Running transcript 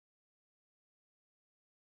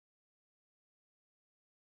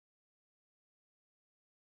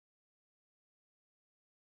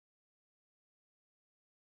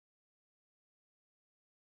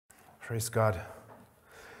Praise God.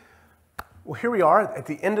 Well, here we are at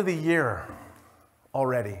the end of the year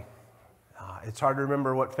already. It's hard to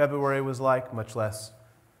remember what February was like, much less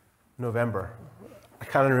November. I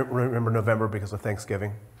kind of remember November because of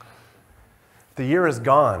Thanksgiving. The year is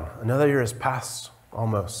gone. Another year has passed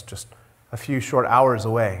almost, just a few short hours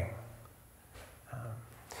away.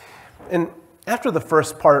 And after the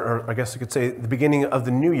first part, or I guess you could say the beginning of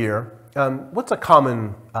the new year, what's a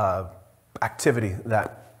common activity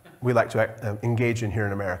that we like to engage in here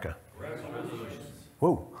in America? Resolutions.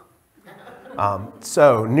 Whoa.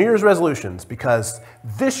 So New Year's resolutions, because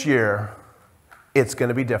this year it's going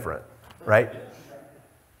to be different, right?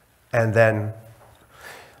 And then,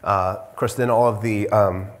 of course, then all of the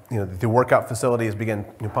the workout facilities begin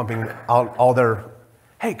pumping out all their,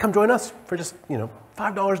 hey, come join us for just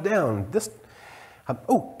 $5 down. This,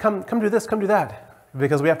 come do this, come do that,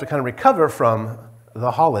 because we have to kind of recover from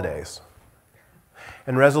the holidays.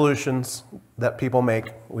 And resolutions that people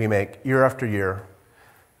make, we make year after year,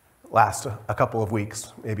 last a couple of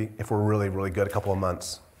weeks, maybe if we're really, really good, a couple of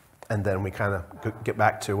months. And then we kind of get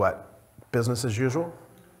back to what? Business as usual?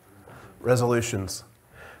 Resolutions.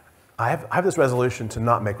 I have this resolution to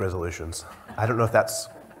not make resolutions. I don't know if that's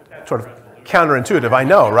sort of counterintuitive. I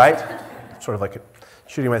know, right? Sort of like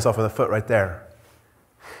shooting myself in the foot right there.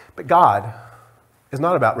 But God is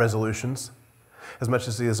not about resolutions as much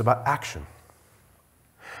as he is about action.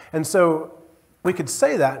 And so we could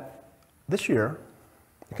say that this year,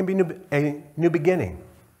 it can be a new beginning.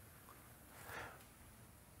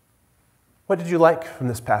 What did you like from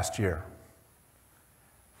this past year?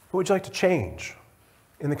 What would you like to change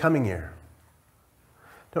in the coming year?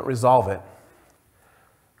 Don't resolve it.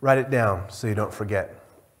 Write it down so you don't forget,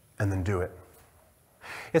 and then do it.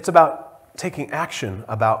 It's about taking action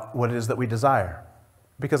about what it is that we desire,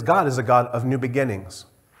 because God is a God of new beginnings.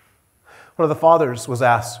 One of the fathers was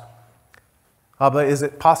asked, Abba, is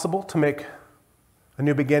it possible to make a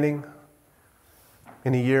new beginning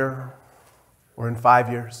in a year or in 5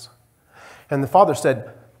 years? And the father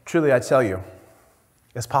said, truly I tell you,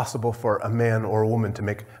 it's possible for a man or a woman to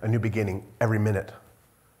make a new beginning every minute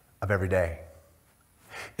of every day.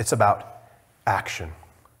 It's about action,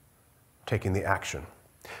 taking the action.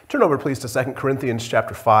 Turn over, please, to 2 Corinthians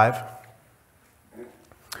chapter 5.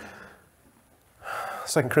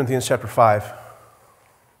 2 Corinthians chapter 5.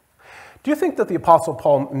 Do you think that the Apostle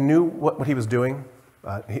Paul knew what he was doing?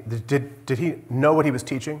 Did he know what he was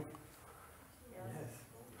teaching? Yes.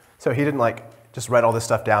 So he didn't just write all this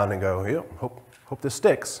stuff down and go, hope this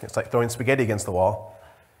sticks. It's like throwing spaghetti against the wall.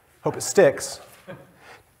 Hope it sticks.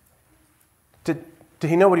 Did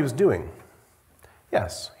he know what he was doing?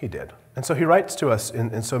 Yes, he did. And so he writes to us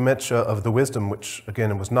in so much of the wisdom, which,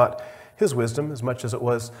 again, was not his wisdom as much as it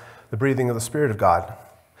was the breathing of the Spirit of God.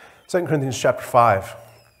 2 Corinthians chapter 5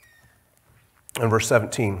 and verse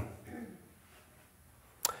 17.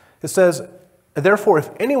 It says, therefore, if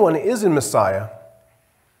anyone is in Messiah,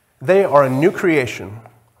 they are a new creation,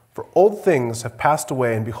 for old things have passed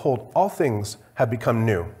away, and behold, all things have become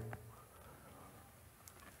new.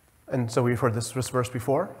 And so we've heard this verse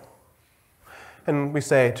before, and we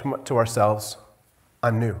say to ourselves,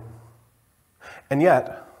 I'm new. And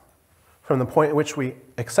yet, from the point at which we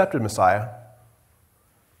accepted Messiah,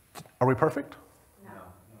 are we perfect? No.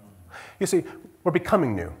 You see, we're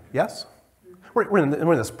becoming new, yes? We're in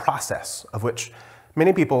this process of which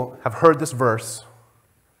many people have heard this verse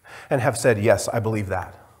and have said, yes, I believe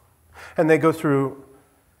that. And they go through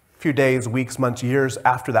a few days, weeks, months, years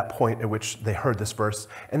after that point at which they heard this verse,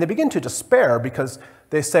 and they begin to despair because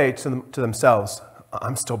they say to themselves,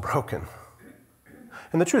 I'm still broken.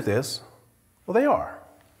 And the truth is, well, they are.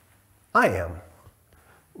 I am.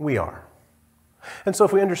 We are. And so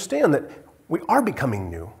if we understand that we are becoming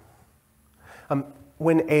new,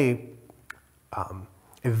 when a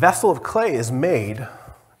vessel of clay is made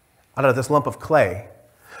out of this lump of clay,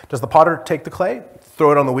 does the potter take the clay,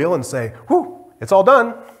 throw it on the wheel, and say, whew, it's all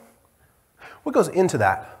done? What goes into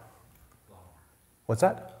that? What's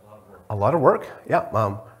that? A lot of work. Yeah.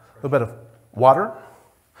 A little bit of water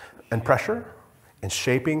and pressure and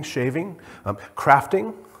shaping, shaving,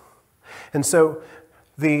 crafting. And so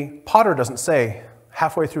the potter doesn't say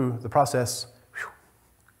halfway through the process,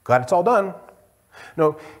 glad it's all done.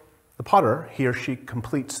 No, the potter, he or she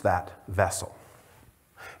completes that vessel.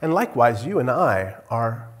 And likewise, you and I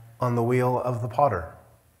are on the wheel of the potter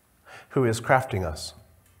who is crafting us.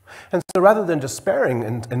 And so rather than despairing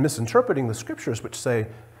and misinterpreting the scriptures which say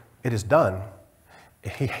it is done,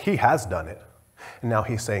 he has done it. And now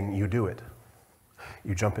he's saying you do it.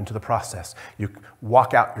 You jump into the process. You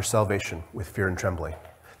walk out your salvation with fear and trembling.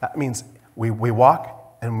 That means we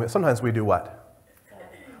walk, and sometimes we do what?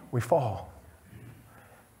 we fall.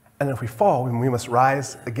 And if we fall, we must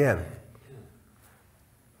rise again.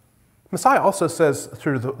 Messiah also says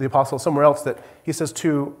through the apostle somewhere else that he says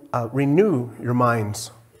to renew your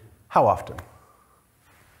minds. How often?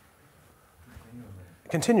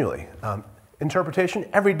 Continually. Interpretation,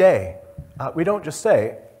 every day. We don't just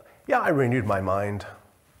say, yeah, I renewed my mind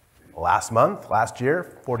last month, last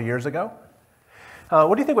year, 40 years ago.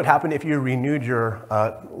 What do you think would happen if you renewed your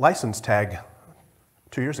license tag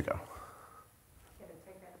 2 years ago?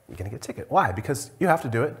 You're going to get a ticket. Why? Because you have to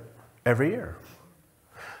do it every year.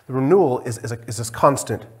 The renewal is this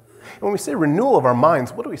constant. And when we say renewal of our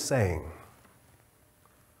minds, what are we saying?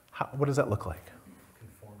 What does that look like?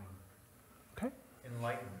 Conforming. Okay.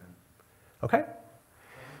 Enlightenment. Okay.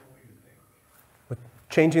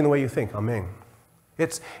 Changing the way you think. Amen.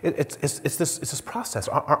 It's this process.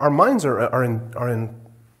 Our minds are in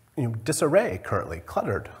disarray currently,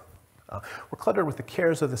 cluttered. We're cluttered with the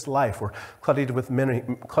cares of this life. We're cluttered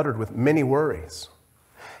with many worries.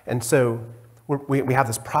 And so we have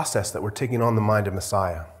this process that we're taking on the mind of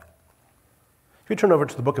Messiah. If you turn over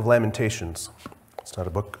to the book of Lamentations, it's not a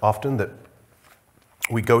book often that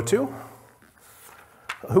we go to.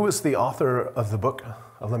 Who is the author of the book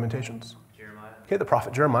of Lamentations? Jeremiah. Okay, the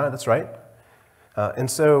prophet Jeremiah, that's right.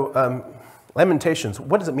 And so Lamentations,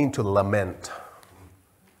 what does it mean to lament?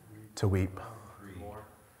 To weep.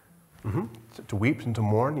 Mm-hmm. To weep and to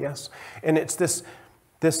mourn, yes. And it's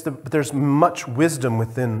there's much wisdom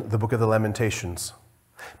within the book of the Lamentations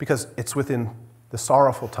because it's within the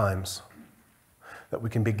sorrowful times that we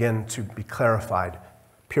can begin to be clarified,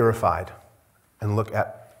 purified, and look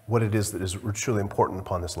at what it is that is truly important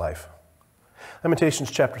upon this life. Lamentations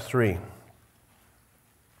chapter 3.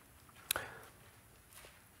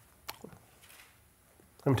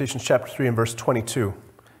 Lamentations chapter 3 and verse 22.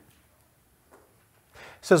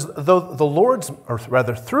 It says, through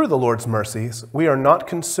the Lord's mercies, we are not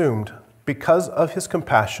consumed because his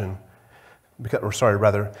compassions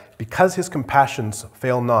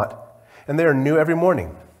fail not, and they are new every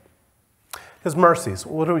morning. His mercies,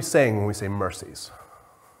 what are we saying when we say mercies?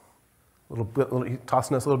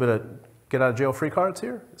 Tossing us a little bit of get out of jail free cards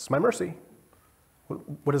here? It's my mercy.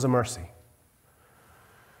 What is a mercy?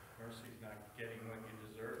 Mercy is not getting what you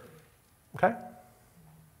deserve. Okay.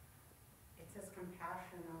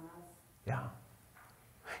 Yeah.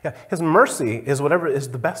 Yeah, his mercy is whatever is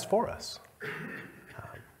the best for us.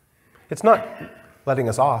 It's not letting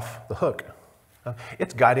us off the hook.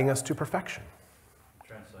 It's guiding us to perfection. The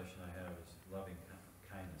translation I have is loving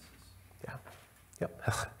kindnesses. Yeah.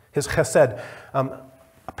 Yep. His chesed.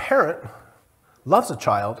 A parent loves a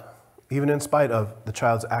child even in spite of the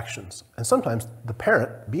child's actions. And sometimes the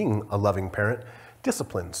parent, being a loving parent,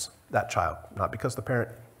 disciplines that child. Not because the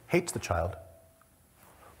parent hates the child,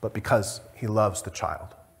 but because he loves the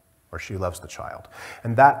child, or she loves the child.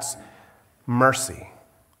 And that's mercy,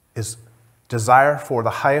 is desire for the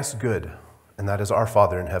highest good, and that is our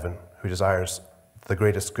Father in heaven, who desires the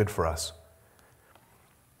greatest good for us.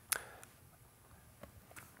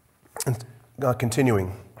 And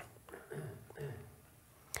continuing,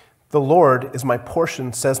 the Lord is my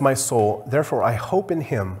portion, says my soul, therefore I hope in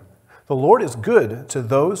him. The Lord is good to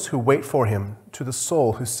those who wait for him, to the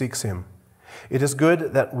soul who seeks him. It is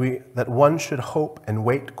good that one should hope and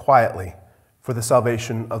wait quietly for the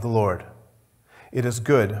salvation of the Lord. It is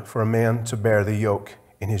good for a man to bear the yoke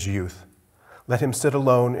in his youth. Let him sit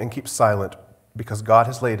alone and keep silent, because God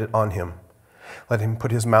has laid it on him. Let him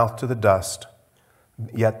put his mouth to the dust,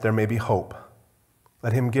 yet there may be hope.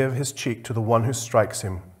 Let him give his cheek to the one who strikes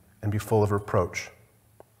him, and be full of reproach.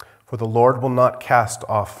 For the Lord will not cast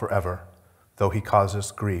off forever, though he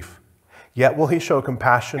causes grief. Yet will he show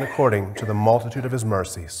compassion according to the multitude of his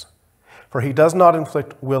mercies. For he does not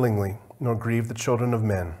inflict willingly, nor grieve the children of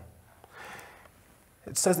men.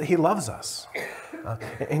 It says that he loves us.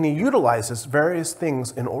 And he utilizes various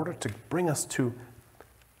things in order to bring us to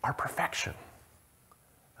our perfection.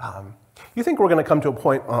 You think we're going to come to a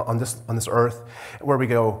point on this earth where we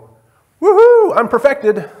go, woohoo, I'm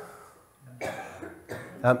perfected.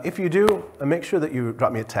 If you do, make sure that you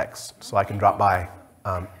drop me a text so I can drop by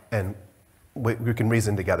and we can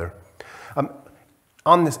reason together.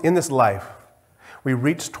 In this life, we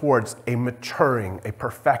reach towards a maturing, a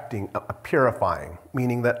perfecting, a purifying,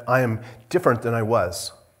 meaning that I am different than I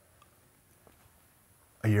was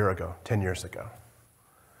a year ago, 10 years ago.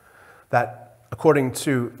 That according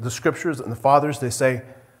to the scriptures and the fathers, they say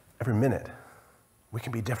every minute we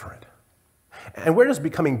can be different. And where does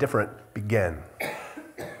becoming different begin?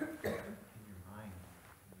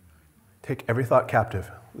 Take every thought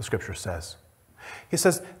captive, the scripture says. He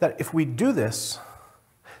says that if we do this,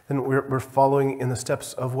 then we're following in the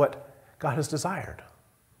steps of what God has desired.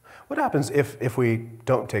 What happens if we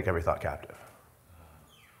don't take every thought captive?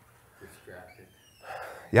 Distracted.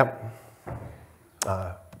 Yep.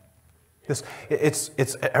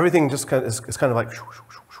 It's everything just is kind of like,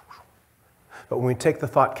 but when we take the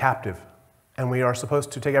thought captive, and we are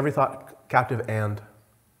supposed to take every thought captive and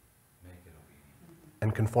Make it obedient.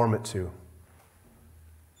 and conform it to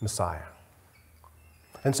Messiah.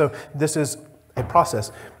 And so this is a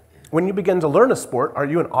process. When you begin to learn a sport, are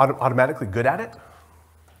you automatically good at it?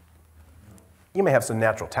 You may have some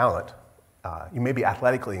natural talent. You may be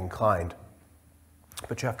athletically inclined,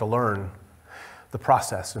 but you have to learn the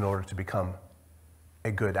process in order to become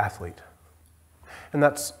a good athlete. And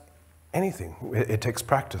that's anything. It takes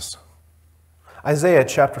practice. Isaiah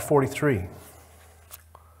chapter 43.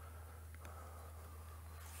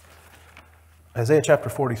 Isaiah chapter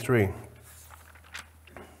 43.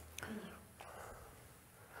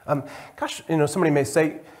 Gosh, somebody may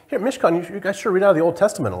say, here, Mishkan, you guys sure read out of the Old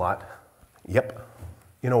Testament a lot. Yep.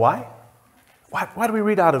 You know why? Why do we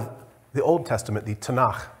read out of the Old Testament, the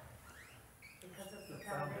Tanakh? Because it's the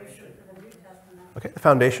foundation for the New Testament. Okay, the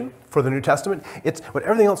foundation for the New Testament. It's what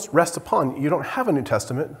everything else rests upon. You don't have a New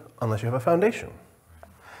Testament unless you have a foundation.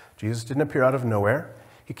 Jesus didn't appear out of nowhere.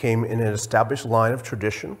 He came in an established line of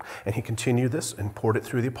tradition, and he continued this and poured it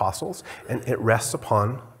through the apostles, and it rests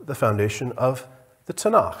upon the foundation of the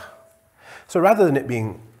Tanakh. So rather than it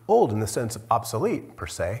being old in the sense of obsolete per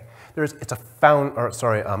se, it's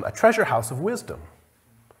a treasure house of wisdom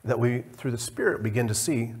that we, through the Spirit, begin to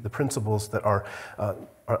see the principles that are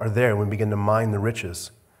there, and we begin to mine the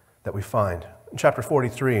riches that we find. In chapter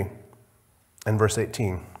 43 and verse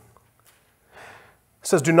 18, it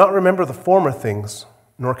says, "Do not remember the former things,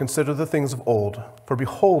 nor consider the things of old. For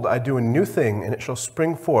behold, I do a new thing, and it shall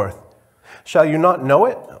spring forth. Shall you not know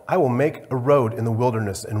it? I will make a road in the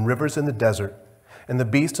wilderness and rivers in the desert. And the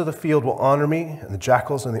beasts of the field will honor me, and the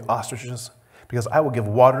jackals and the ostriches, because I will give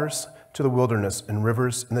waters to the wilderness and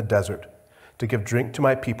rivers in the desert, to give drink to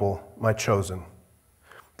my people, my chosen.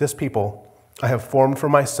 This people I have formed for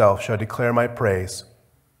myself shall declare my praise.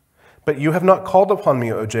 But you have not called upon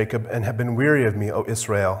me, O Jacob, and have been weary of me, O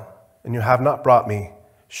Israel. And you have not brought me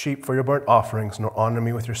sheep for your burnt offerings, nor honored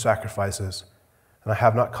me with your sacrifices. And I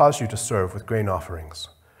have not caused you to serve with grain offerings,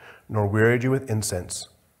 nor wearied you with incense.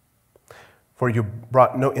 For you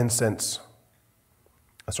brought no incense,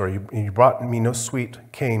 you brought me no sweet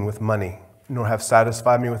cane with money, nor have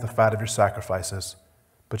satisfied me with the fat of your sacrifices.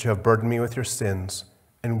 But you have burdened me with your sins,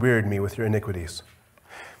 and wearied me with your iniquities."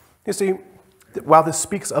 You see, while this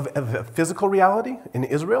speaks of a physical reality in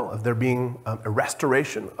Israel, of there being a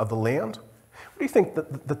restoration of the land, what do you think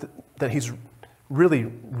that he's really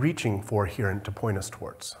reaching for here and to point us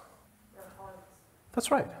towards? Their hearts.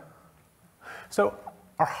 That's right. So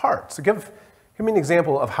our hearts, give me an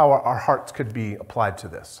example of how our hearts could be applied to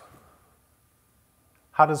this.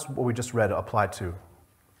 How does what we just read apply to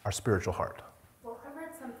our spiritual heart? Well, I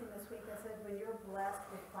read something this week that said when you're blessed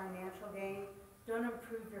with financial gain, don't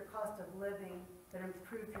improve your cost of living, but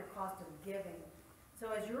improve your cost of giving.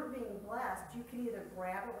 So as you're being blessed, you can either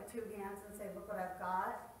grab it with two hands and say, look what I've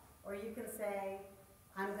got, or you can say,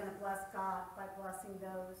 I'm going to bless God by blessing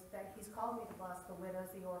those that he's called me to bless, the widows,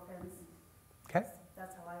 the orphans. Okay.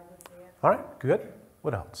 That's how I would see it. All right, good.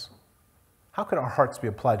 What else? How can our hearts be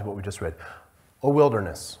applied to what we just read? A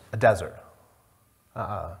wilderness, a desert.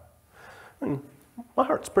 My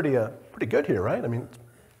heart's pretty good here, right? I mean,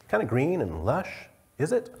 it's kind of green and lush.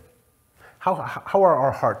 Is it? How are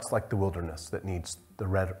our hearts like the wilderness that needs the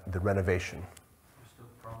renovation? We're still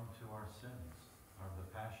prone to our sins.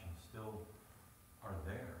 The passions still are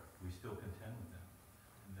there. We still contend with them.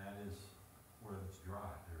 And that is where it's dry.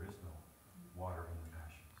 There is no water in the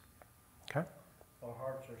passions. Okay. Our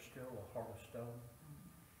hearts are still a heart of stone.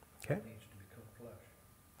 Okay. It needs to become flesh.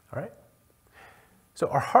 All right. So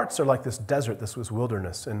our hearts are like this desert, this was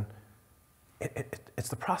wilderness, and it's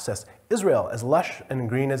the process. Israel, as lush and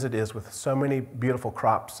green as it is, with so many beautiful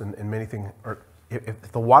crops and many things, or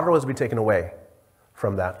if the water was to be taken away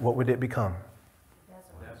from that, what would it become?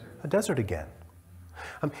 A desert again.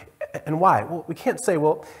 And why? Well, we can't say,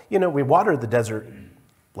 well, we watered the desert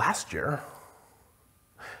last year.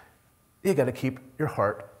 You got to keep your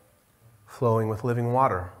heart flowing with living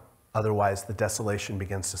water. Otherwise, the desolation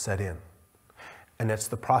begins to set in. And it's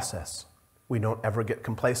the process. We don't ever get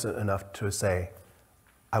complacent enough to say,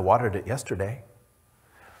 I watered it yesterday.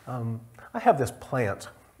 I have this plant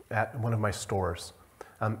at one of my stores,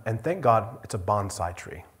 and thank God it's a bonsai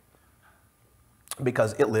tree,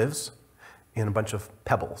 because it lives in a bunch of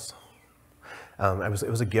pebbles. It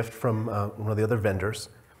was a gift from one of the other vendors.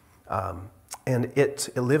 And it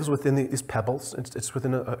lives within these pebbles. It's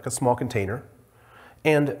within a small container.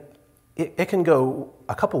 And it can go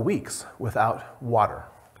a couple weeks without water.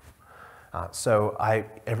 So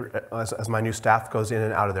as my new staff goes in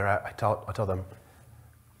and out of there, I tell them,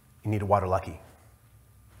 you need to water Lucky.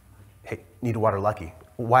 Hey, you need to water Lucky.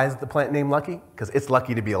 Why is the plant named Lucky? Because it's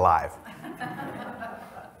lucky to be alive.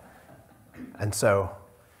 And so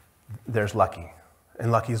there's Lucky.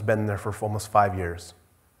 And Lucky's been there for almost 5 years.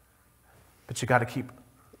 But you got to keep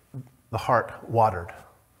the heart watered.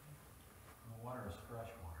 The water is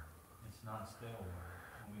fresh water. It's not stale water.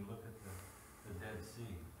 When we look at the Dead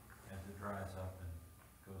Sea as it dries up and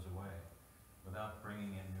goes away, without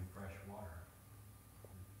bringing in new fresh water,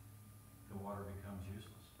 the water becomes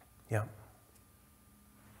useless. Yeah.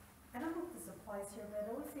 I don't know if this applies here, but it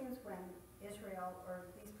always seems when Israel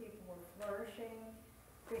or these people were flourishing,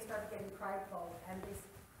 they started getting prideful and they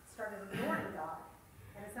started ignoring God.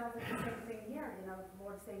 And it sounds like the same thing here, you know, the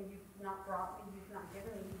Lord's saying, you've not brought me, you've not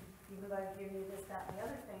given me, even though I've given you this, that, and the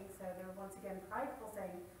other thing. So they're once again prideful,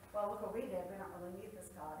 saying, well, look what we did, we don't really need this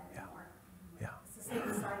God anymore. Yeah. It's the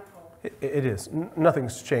same cycle. It is.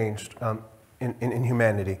 Nothing's changed in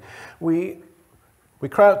humanity. We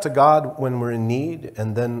cry out to God when we're in need,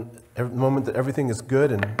 and then the moment that everything is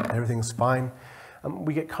good and everything's fine,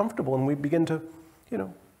 we get comfortable and we begin to,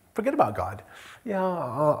 forget about God.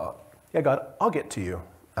 Yeah, God, I'll get to you.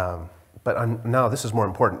 But now this is more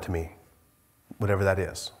important to me, whatever that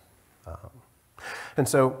is. And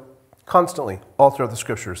so constantly, all throughout the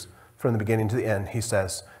scriptures, from the beginning to the end, he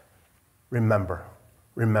says, remember,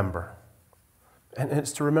 remember. And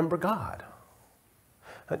it's to remember God.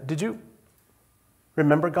 Did you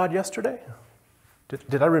remember God yesterday?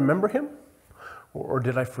 Did I remember him? Or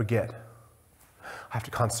did I forget? I have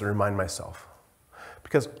to constantly remind myself.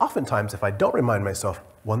 Because oftentimes, if I don't remind myself,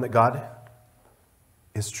 one, that God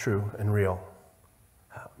is true and real,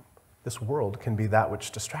 this world can be that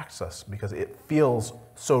which distracts us because it feels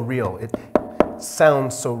so real. It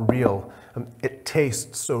sounds so real. It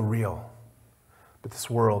tastes so real. But this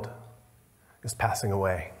world is passing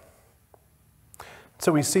away.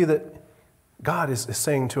 So we see that God is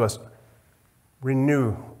saying to us,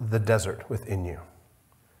 renew the desert within you.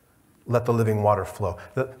 Let the living water flow.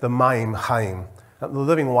 The Mayim Chaim, the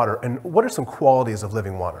living water. And what are some qualities of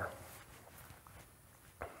living water?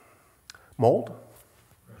 Mold?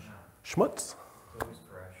 Schmutz?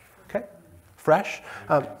 Okay. Fresh?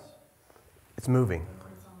 It's moving.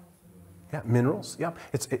 Yeah, minerals. Yeah,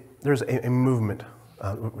 there's a movement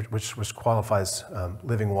which qualifies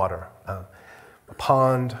living water. A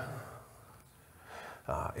pond.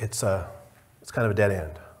 It's kind of a dead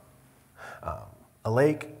end. A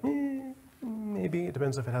lake, maybe. It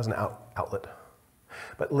depends if it has an outlet.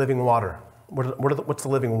 But living water. What's the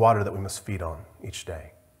living water that we must feed on each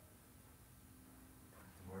day?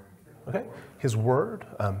 Okay, his word,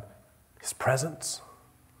 his presence.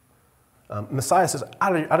 Messiah says,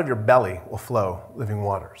 out of your belly will flow living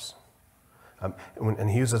waters. And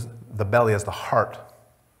he uses the belly as the heart.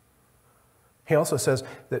 He also says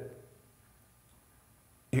that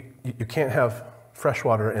you can't have fresh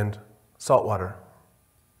water and salt water.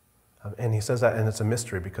 And he says that, and it's a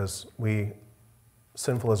mystery because we,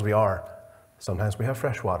 sinful as we are, sometimes we have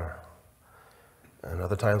fresh water. And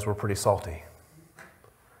other times we're pretty salty.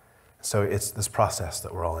 So it's this process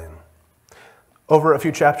that we're all in. Over a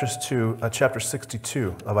few chapters to chapter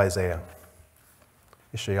 62 of Isaiah,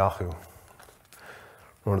 Yeshayahu,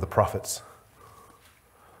 one of the prophets,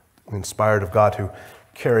 inspired of God, who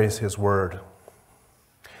carries his word.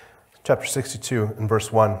 Chapter 62 and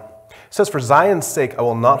verse 1. It says, for Zion's sake I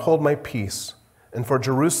will not hold my peace, and for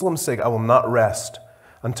Jerusalem's sake I will not rest,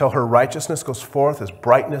 until her righteousness goes forth as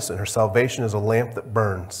brightness and her salvation as a lamp that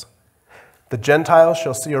burns. The Gentiles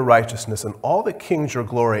shall see your righteousness, and all the kings your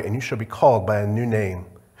glory, and you shall be called by a new name,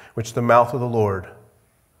 which the mouth of the Lord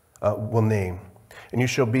will name. And you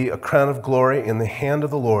shall be a crown of glory in the hand of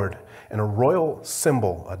the Lord, and a royal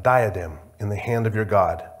symbol, a diadem, in the hand of your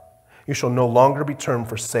God. You shall no longer be termed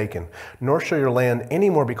forsaken, nor shall your land any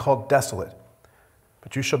more be called desolate,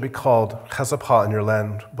 but you shall be called Chezapah in your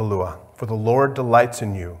land, Belua, for the Lord delights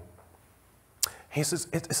in you. He says,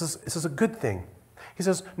 this is a good thing. He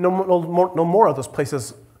says, no more of those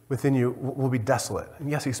places within you will be desolate. And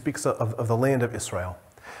yes, he speaks of the land of Israel,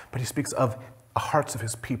 but he speaks of the hearts of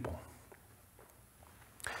his people.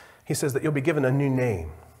 He says that you'll be given a new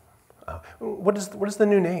name. What is the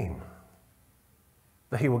new name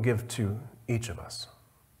that he will give to each of us?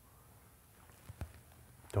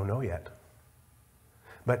 Don't know yet.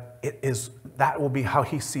 But that will be how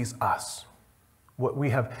he sees us. What we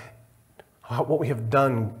have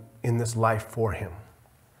done in this life for him.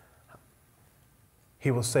 He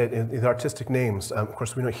will say it in the artistic names. Of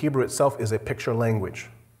course, we know Hebrew itself is a picture language.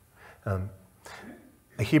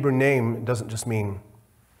 A Hebrew name doesn't just mean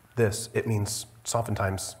this. It means it's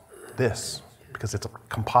oftentimes this, because it's a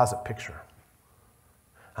composite picture.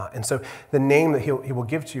 And so the name that he will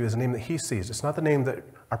give to you is a name that he sees. It's not the name that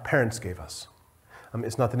our parents gave us.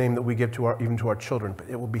 It's not the name that we give to even to our children, but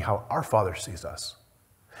it will be how our Father sees us.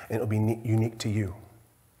 And it will be unique to you.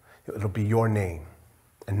 It'll be your name,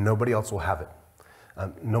 and nobody else will have it.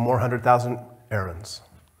 No more 100,000 Aarons.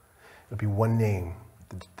 It'll be one name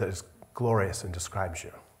that is glorious and describes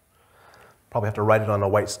you. Probably have to write it on a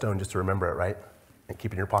white stone just to remember it, right? And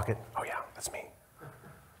keep it in your pocket. Oh yeah, that's me.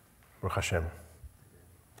 Baruch Hashem.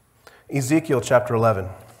 Ezekiel chapter 11.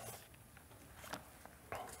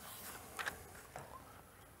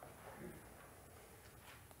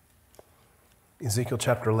 Ezekiel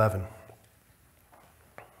chapter 11.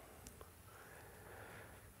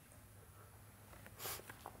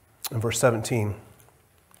 And verse 17.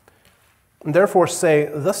 And therefore say,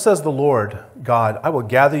 thus says the Lord God, I will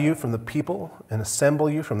gather you from the people and assemble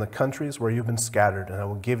you from the countries where you've been scattered, and I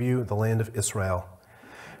will give you the land of Israel.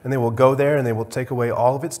 And they will go there, and they will take away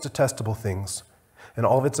all of its detestable things and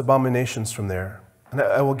all of its abominations from there. And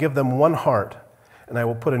I will give them one heart, and I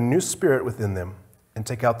will put a new spirit within them, and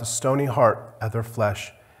take out the stony heart of their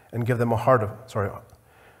flesh, and give them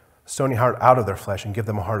stony heart out of their flesh, and give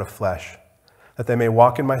them a heart of flesh, that they may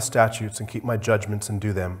walk in my statutes and keep my judgments and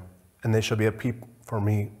do them. And they shall be a people for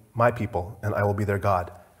me, my people, and I will be their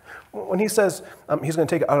God. When he says he's going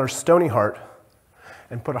to take out our stony heart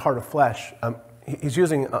and put a heart of flesh, he's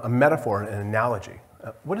using a metaphor, an analogy.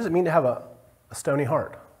 What does it mean to have a stony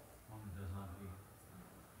heart? One that does not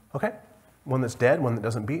beat. Okay. One that's dead, one that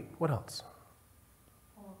doesn't beat. What else?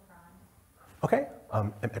 Full of pride. Okay.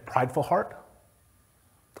 A prideful heart.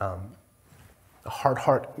 A hard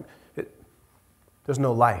heart. There's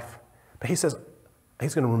no life. But he says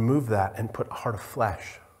he's going to remove that and put a heart of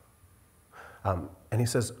flesh. And he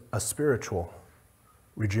says a spiritual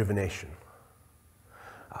rejuvenation.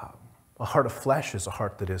 A heart of flesh is a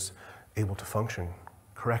heart that is able to function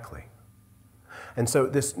correctly. And so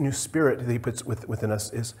this new spirit that he puts within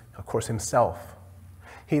us is, of course, himself.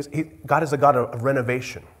 God is a God of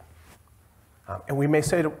renovation. And we may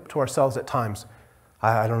say to ourselves at times,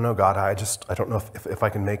 I don't know, God, I don't know if I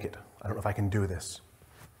can make it. I don't know if I can do this.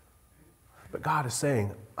 But God is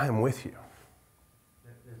saying, I am with you.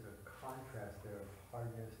 There's a contrast there of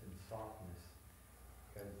hardness and softness,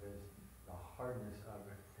 because there's the hardness of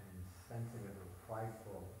it and sensing of a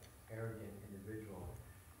prideful, arrogant individual,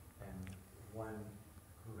 and one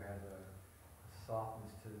who has a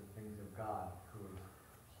softness to the things of God, who is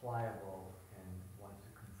pliable and wants to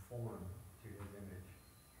conform to his image.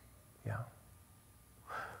 Yeah.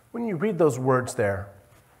 When you read those words there,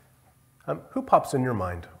 who pops in your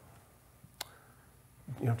mind?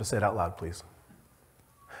 You have to say it out loud, please.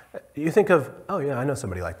 You think of, oh yeah, I know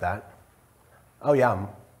somebody like that. Oh yeah,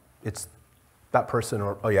 it's that person,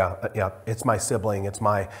 or oh yeah, it's my sibling, it's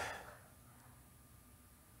my...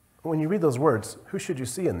 When you read those words, who should you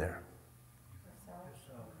see in there?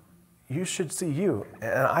 You should see you,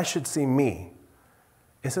 and I should see me.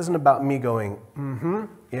 This isn't about me going,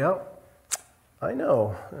 yeah, I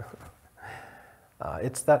know.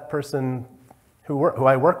 It's that person who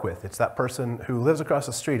I work with. It's that person who lives across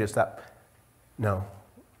the street. It's that... No,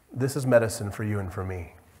 this is medicine for you and for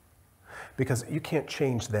me. Because you can't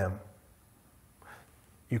change them.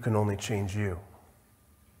 You can only change you.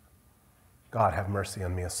 God, have mercy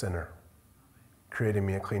on me, a sinner. Creating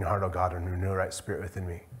me a clean heart, O God, and renew a right spirit within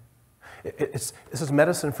me. This is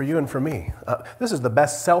medicine for you and for me. This is the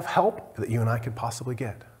best self-help that you and I could possibly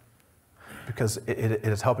get. Because it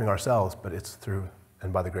is helping ourselves, but it's through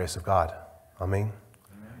and by the grace of God. Amen.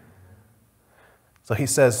 So he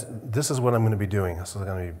says, this is what I'm going to be doing. This is what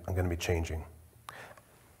I'm going to be changing.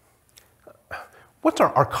 What's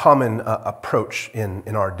our common approach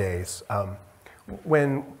in our days?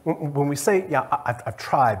 When we say, yeah, I've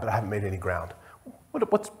tried, but I haven't made any ground.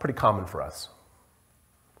 What's pretty common for us?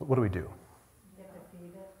 What do we do? Get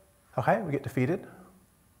defeated. Okay, we get defeated,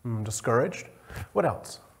 discouraged. What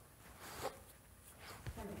else?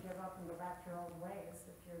 Tend to give up and go back to your old ways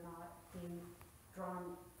if you're not being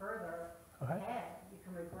drawn further ahead. You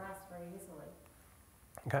can regress very easily.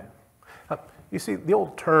 Okay. You see, the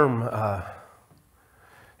old term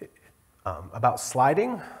about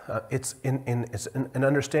sliding, it's an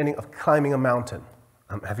understanding of climbing a mountain.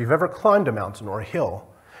 Have you ever climbed a mountain or a hill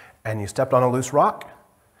and you stepped on a loose rock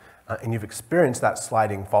and you've experienced that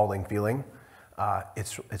sliding, falling feeling?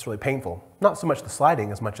 It's really painful. Not so much the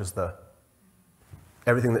sliding as much as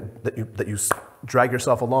everything that you drag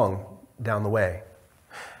yourself along down the way.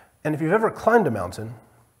 And if you've ever climbed a mountain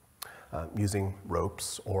using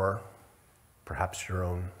ropes or perhaps your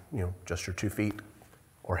own, just your 2 feet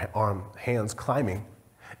or hands climbing,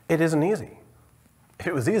 it isn't easy. If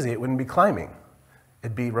it was easy, it wouldn't be climbing.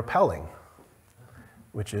 It'd be rappelling,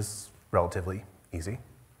 which is relatively easy.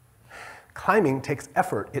 Climbing takes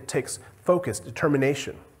effort. It takes focus,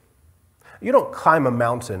 determination. You don't climb a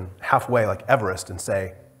mountain halfway like Everest and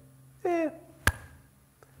say,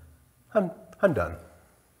 I'm done.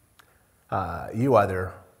 You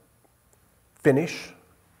either finish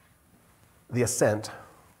the ascent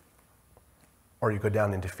or you go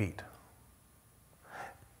down in defeat.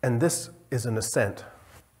 And this is an ascent,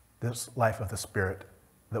 this life of the Spirit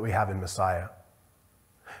that we have in Messiah.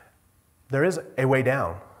 There is a way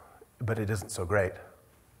down, but it isn't so great.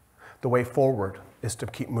 The way forward is to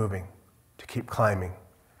keep moving, to keep climbing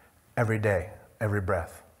every day, every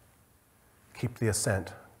breath. Keep the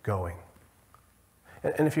ascent going.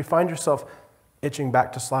 And if you find yourself itching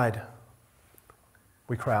back to slide,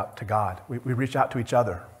 we cry out to God. We reach out to each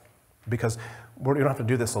other because we don't have to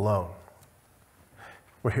do this alone.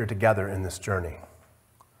 We're here together in this journey.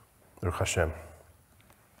 Baruch Hashem.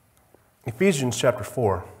 Ephesians chapter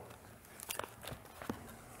 4.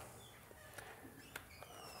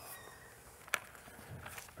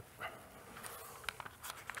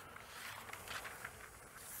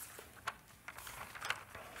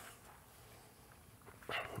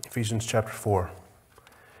 Ephesians chapter 4,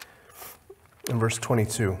 in verse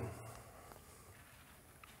 22. It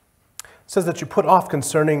says that you put off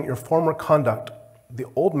concerning your former conduct the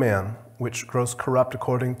old man, which grows corrupt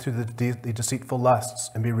according to the deceitful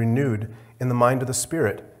lusts, and be renewed in the mind of the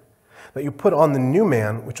Spirit, that you put on the new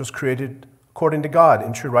man, which was created according to God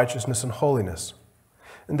in true righteousness and holiness.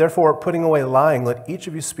 And therefore, putting away lying, let each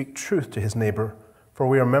of you speak truth to his neighbor, for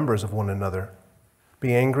we are members of one another.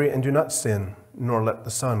 Be angry and do not sin, nor let the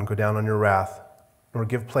sun go down on your wrath, nor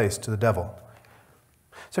give place to the devil.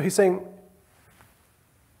 So he's saying,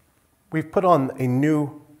 we've put on a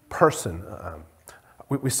new person.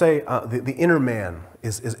 We say the inner man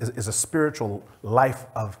is a spiritual life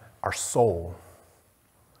of our soul.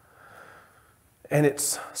 And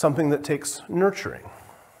it's something that takes nurturing.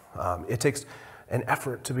 It takes an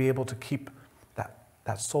effort to be able to keep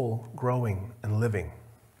that soul growing and living.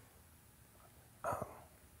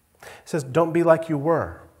 It says, don't be like you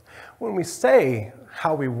were. When we say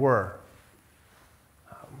how we were,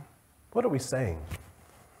 what are we saying?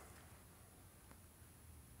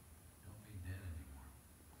 Don't be dead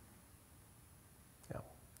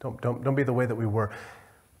anymore. Yeah. Don't be the way that we were.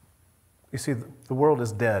 You see, the world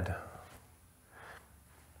is dead.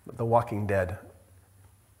 The walking dead.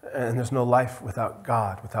 And there's no life without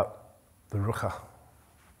God, without the Ruach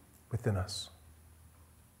within us.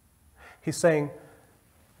 He's saying,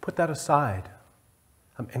 put that aside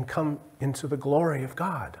and come into the glory of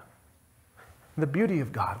God, the beauty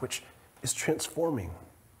of God, which is transforming.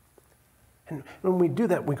 And when we do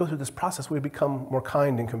that, we go through this process, we become more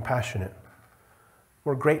kind and compassionate,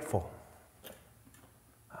 more grateful.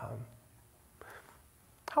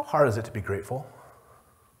 How hard is it to be grateful?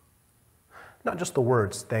 Not just the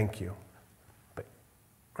words, thank you, but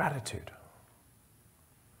gratitude.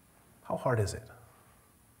 How hard is it?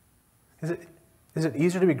 Is it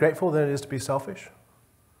easier to be grateful than it is to be selfish?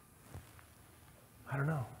 I don't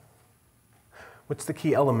know. What's the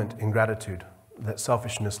key element in gratitude that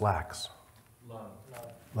selfishness lacks? Love.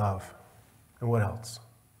 Love. And what else?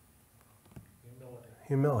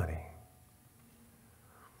 Humility.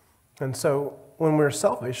 And so when we're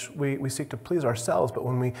selfish, we seek to please ourselves, but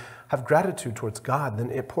when we have gratitude towards God,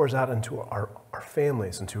 then it pours out into our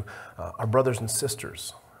families, into our brothers and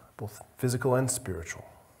sisters, both physical and spiritual.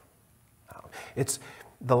 It's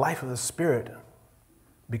the life of the Spirit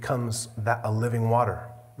becomes a living water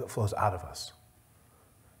that flows out of us.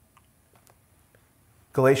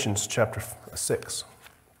 Galatians chapter 6.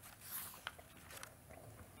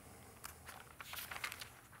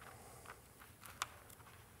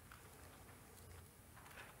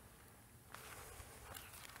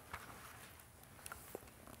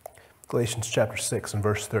 Galatians chapter 6 and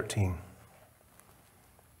verse 13.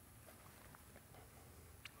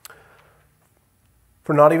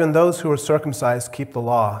 For not even those who are circumcised keep the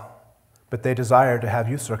law, but they desire to have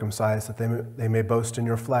you circumcised, that they may boast in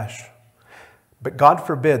your flesh. But God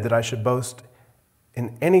forbid that I should boast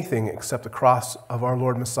in anything except the cross of our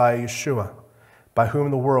Lord Messiah Yeshua, by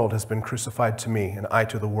whom the world has been crucified to me, and I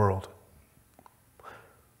to the world.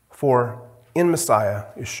 For in Messiah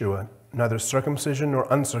Yeshua, neither circumcision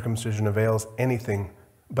nor uncircumcision avails anything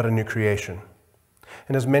but a new creation.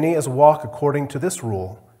 And as many as walk according to this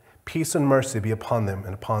rule, peace and mercy be upon them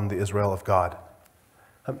and upon the Israel of God.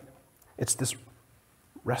 It's this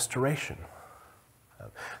restoration.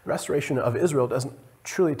 The restoration of Israel doesn't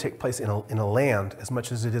truly take place in a land as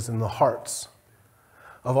much as it is in the hearts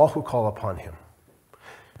of all who call upon him.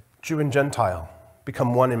 Jew and Gentile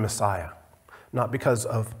become one in Messiah, not because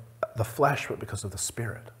of the flesh, but because of the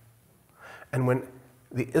Spirit. And when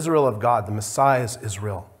the Israel of God, the Messiah's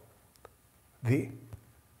Israel, the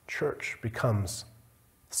church becomes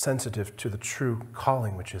sensitive to the true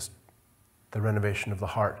calling, which is the renovation of the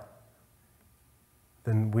heart,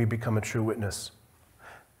 then we become a true witness.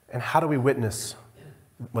 And how do we witness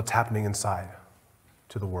what's happening inside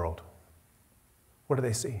to the world? What do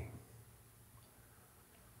they see?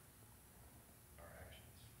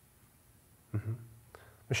 Mm-hmm.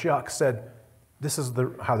 Mashiach said, this is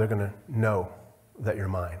how they're going to know that you're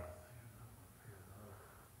mine.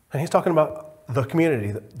 And he's talking about the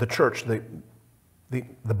community, the church, the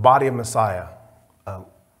body of Messiah.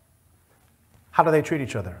 How do they treat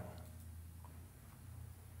each other?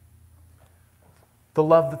 The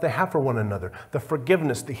love that they have for one another, the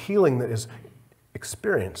forgiveness, the healing that is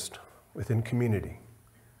experienced within community.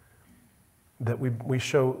 That we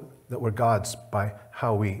show that we're God's by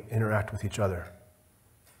how we interact with each other.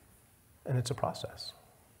 And it's a process.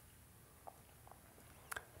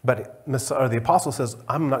 But the apostle says,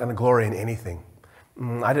 I'm not going to glory in anything.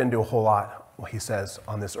 I didn't do a whole lot, he says,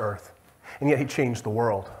 on this earth. And yet he changed the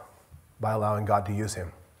world by allowing God to use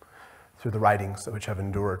him through the writings which have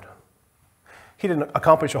endured. He didn't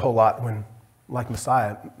accomplish a whole lot when, like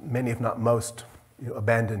Messiah, many, if not most,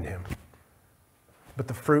 abandoned him. But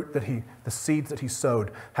the fruit the seeds that he sowed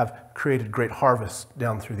have created great harvests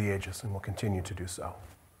down through the ages and will continue to do so.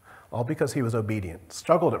 All because he was obedient.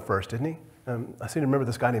 Struggled at first, didn't he? I seem to remember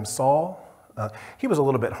this guy named Saul. He was a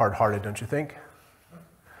little bit hard-hearted, don't you think?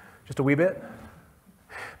 Just a wee bit.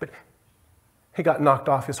 But he got knocked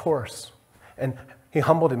off his horse. And he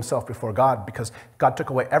humbled himself before God because God took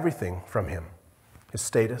away everything from him. His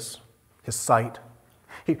status, his sight.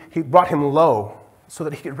 He brought him low so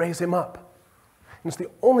that he could raise him up. And it's the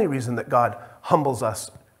only reason that God humbles us,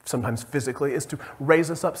 sometimes physically, is to raise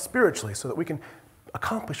us up spiritually so that we can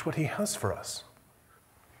accomplish what he has for us.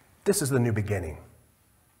 This is the new beginning.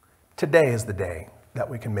 Today is the day that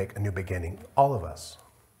we can make a new beginning, all of us.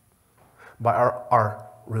 By our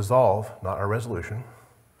resolve, not our resolution,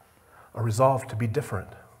 our resolve to be different,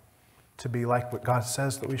 to be like what God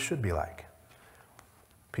says that we should be like.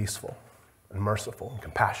 Peaceful and merciful and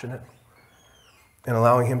compassionate, and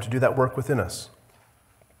allowing him to do that work within us.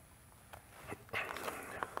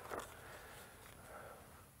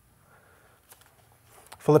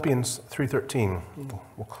 Philippians 3:13.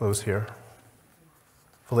 We'll close here.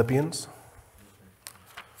 Philippians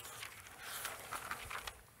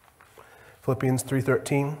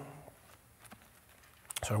 3:13.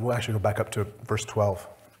 Sorry, we'll actually go back up to verse 12.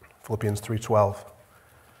 Philippians 3:12.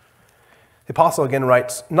 The apostle again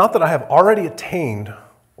writes, "Not that I have already attained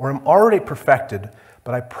or am already perfected,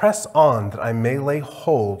 but I press on that I may lay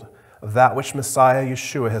hold of that which Messiah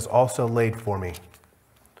Yeshua has also laid for me.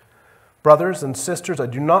 Brothers and sisters, I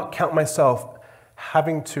do not count myself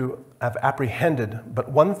having to have apprehended,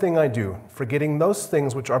 but one thing I do, forgetting those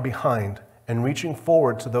things which are behind and reaching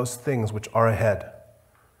forward to those things which are ahead.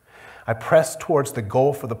 I press towards the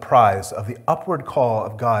goal for the prize of the upward call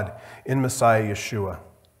of God in Messiah Yeshua.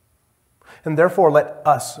 And therefore let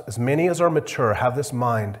us, as many as are mature, have this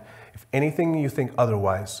mind. If anything you think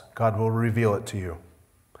otherwise, God will reveal it to you.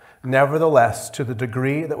 Nevertheless, to the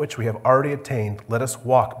degree that which we have already attained, let us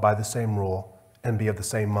walk by the same rule and be of the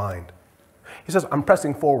same mind." He says, I'm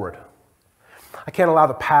pressing forward. I can't allow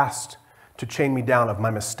the past to chain me down of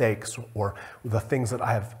my mistakes or the things that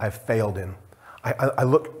I've failed in. I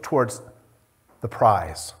look towards the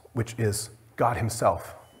prize, which is God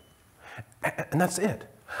himself. And that's it.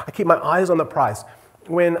 I keep my eyes on the prize.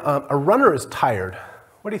 When a runner is tired,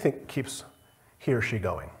 what do you think keeps he or she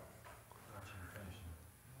going?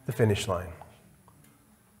 The finish line.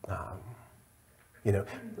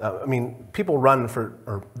 People run for,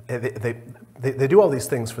 or they do all these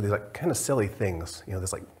things for these like kind of silly things.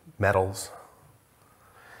 There's like medals.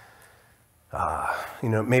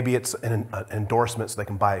 Maybe it's an endorsement so they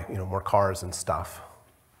can buy more cars and stuff.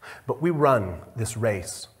 But we run this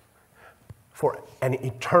race for an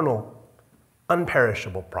eternal,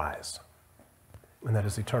 unperishable prize, and that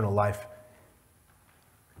is eternal life.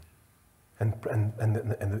 And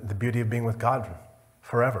the beauty of being with God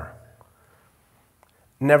forever.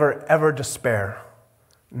 Never, ever despair,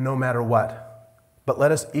 no matter what. But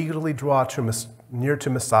let us eagerly draw near to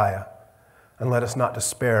Messiah, and let us not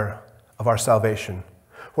despair of our salvation.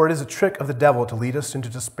 For it is a trick of the devil to lead us into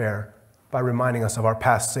despair by reminding us of our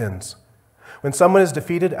past sins. When someone is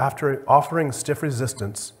defeated after offering stiff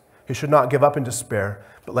resistance, he should not give up in despair,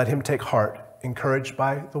 but let him take heart, encouraged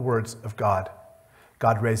by the words of God.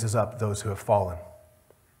 God raises up those who have fallen.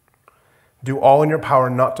 Do all in your power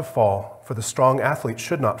not to fall, for the strong athlete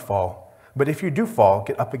should not fall. But if you do fall,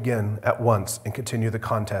 get up again at once and continue the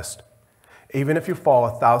contest. Even if you fall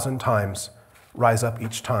 1,000 times, rise up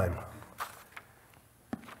each time.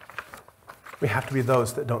 We have to be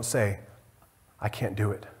those that don't say, I can't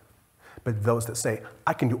do it, but those that say,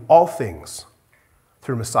 I can do all things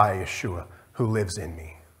through Messiah Yeshua who lives in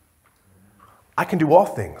me. I can do all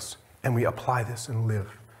things, and we apply this and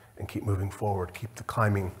live and keep moving forward, keep the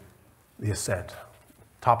climbing, the ascent.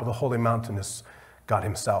 Top of the holy mountain is God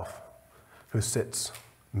himself, who sits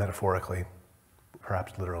metaphorically,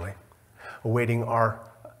 perhaps literally, awaiting our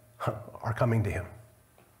coming to him.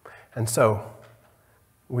 And so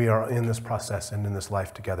we are in this process and in this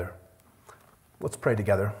life together. Let's pray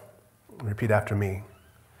together. Repeat after me.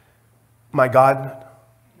 My God,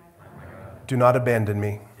 do not abandon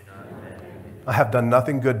me. I have done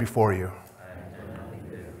nothing good before you.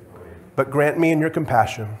 But grant me in your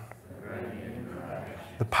compassion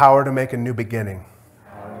the power to make a new beginning.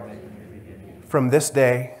 From this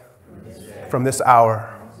day, from this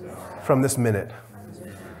hour, from this minute,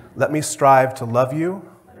 let me strive to love you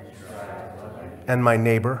and my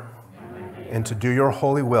neighbor, and to do your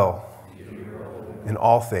holy will in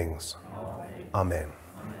all things. Amen.